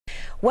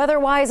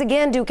Weather-wise,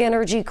 again, Duke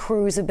Energy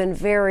crews have been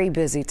very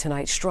busy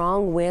tonight.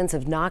 Strong winds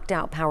have knocked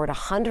out power to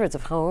hundreds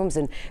of homes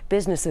and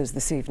businesses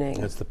this evening.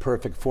 That's the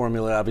perfect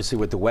formula, obviously,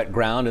 with the wet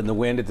ground and the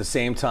wind at the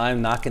same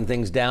time, knocking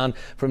things down.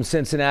 From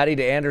Cincinnati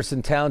to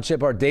Anderson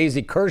Township, our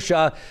Daisy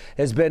Kershaw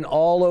has been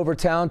all over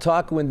town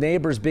talking with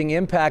neighbors being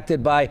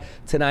impacted by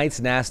tonight's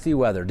nasty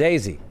weather.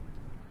 Daisy.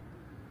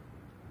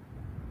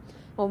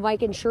 Well,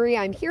 Mike and Shuri,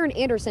 I'm here in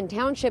Anderson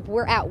Township,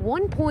 where at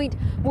one point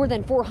more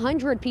than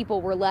 400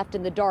 people were left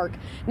in the dark.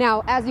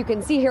 Now, as you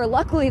can see here,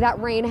 luckily that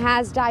rain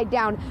has died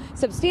down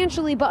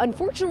substantially, but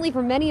unfortunately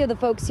for many of the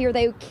folks here,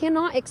 they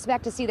cannot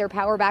expect to see their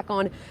power back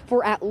on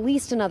for at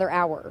least another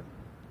hour.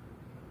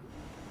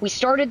 We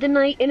started the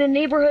night in a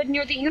neighborhood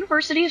near the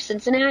University of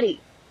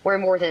Cincinnati, where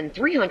more than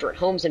 300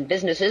 homes and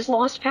businesses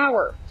lost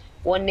power.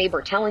 One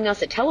neighbor telling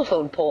us a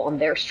telephone pole on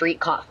their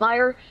street caught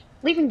fire,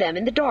 leaving them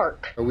in the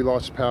dark. We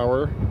lost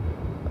power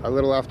a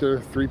little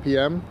after 3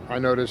 p.m. I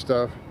noticed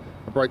a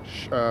bright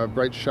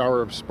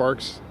shower of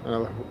sparks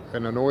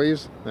and a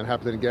noise. That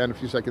happened again a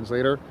few seconds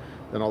later.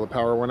 Then all the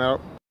power went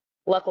out.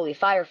 Luckily,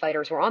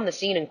 firefighters were on the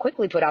scene and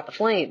quickly put out the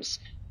flames.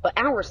 But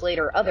hours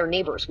later, other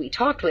neighbors we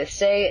talked with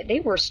say they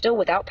were still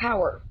without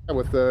power.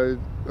 With the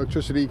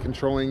electricity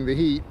controlling the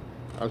heat,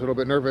 I was a little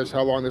bit nervous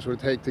how long this would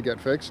take to get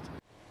fixed.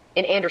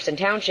 In Anderson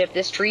Township,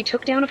 this tree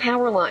took down a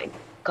power line,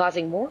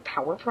 causing more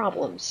power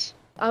problems.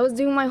 I was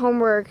doing my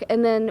homework,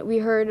 and then we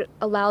heard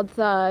a loud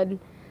thud,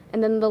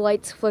 and then the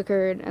lights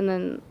flickered, and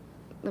then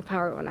the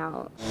power went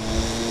out.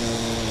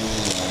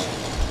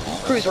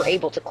 Crews were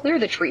able to clear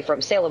the tree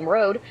from Salem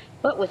Road,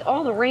 but with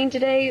all the rain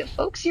today,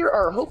 folks here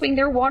are hoping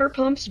their water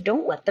pumps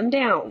don't let them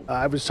down.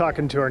 I was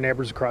talking to our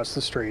neighbors across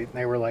the street, and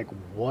they were like,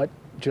 what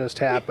just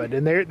happened?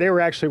 And they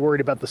were actually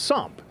worried about the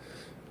sump,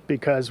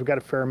 because we got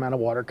a fair amount of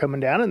water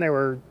coming down, and they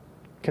were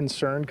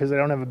concerned because they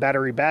don't have a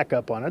battery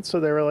backup on it.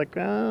 So they were like,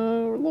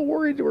 we're a little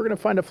worried we're going to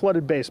find a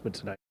flooded basement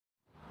tonight.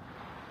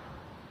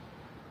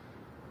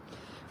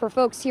 For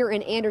folks here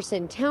in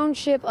Anderson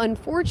Township,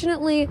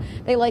 unfortunately,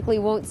 they likely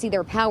won't see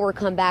their power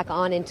come back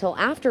on until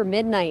after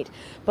midnight.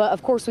 But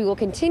of course, we will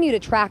continue to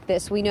track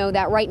this. We know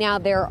that right now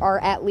there are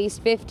at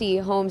least 50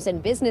 homes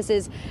and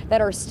businesses that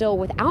are still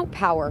without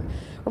power.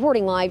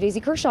 Reporting live, Daisy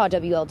Kershaw,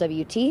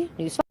 WLWT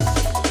News 5.